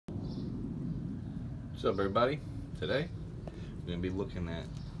What's up, everybody? Today we're going to be looking at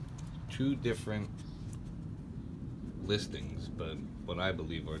two different listings, but what I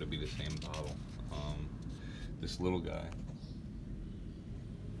believe are to be the same bottle. This little guy,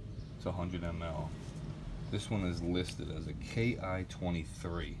 it's 100 ml. This one is listed as a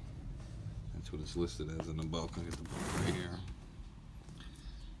ki-23. That's what it's listed as in the book. Look at the book right here. It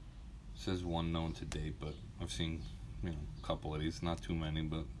says one known to date, but I've seen a couple of these, not too many,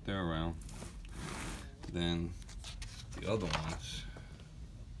 but they're around. Then the other ones,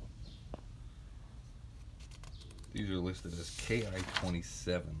 these are listed as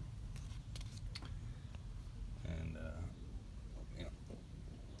ki-27, and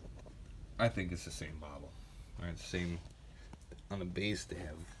I think it's the same bottle. All right, same on the base. They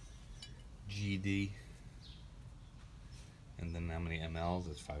have GD, and then how many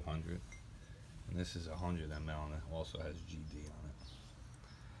mLs? It's 500, and this is 100 ml, and it also has GD on it.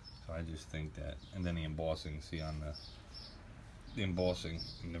 So I just think that, and then the embossing. See on the embossing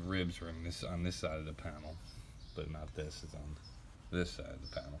in the ribs are on this side of the panel, but not this. It's on this side of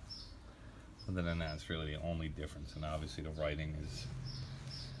the panel. Other than that, it's really the only difference, and obviously the writing is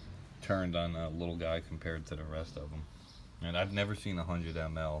turned on a little guy compared to the rest of them. And I've never seen a 100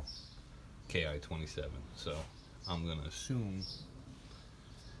 ml ki-27, so I'm gonna assume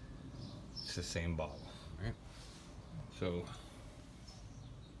it's the same bottle, right? So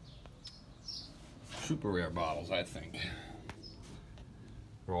super rare bottles, I think.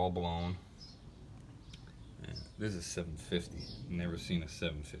 They're all blown. And this is 750. Never seen a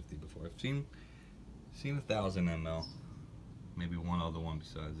 750 before. I've seen 1,000 ml. Maybe one other one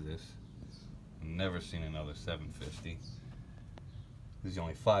besides this. I've never seen another 750. This is the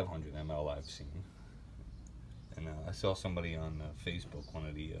only 500 ml I've seen. And I saw somebody on Facebook, one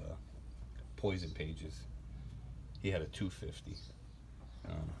of the poison pages. He had a 250.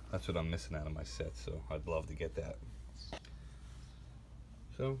 That's what I'm missing out of my set, so I'd love to get that.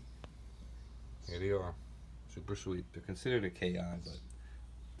 So here they are. Super sweet. They're considered a KI, but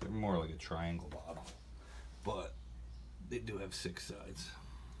they're more like a triangle bottle. But they do have 6 sides.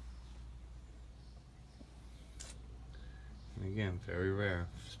 And again, very rare,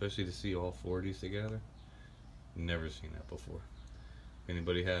 especially to see all 4 of these together. Never seen that before. If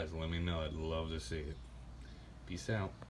anybody has, let me know. I'd love to see it. Peace out.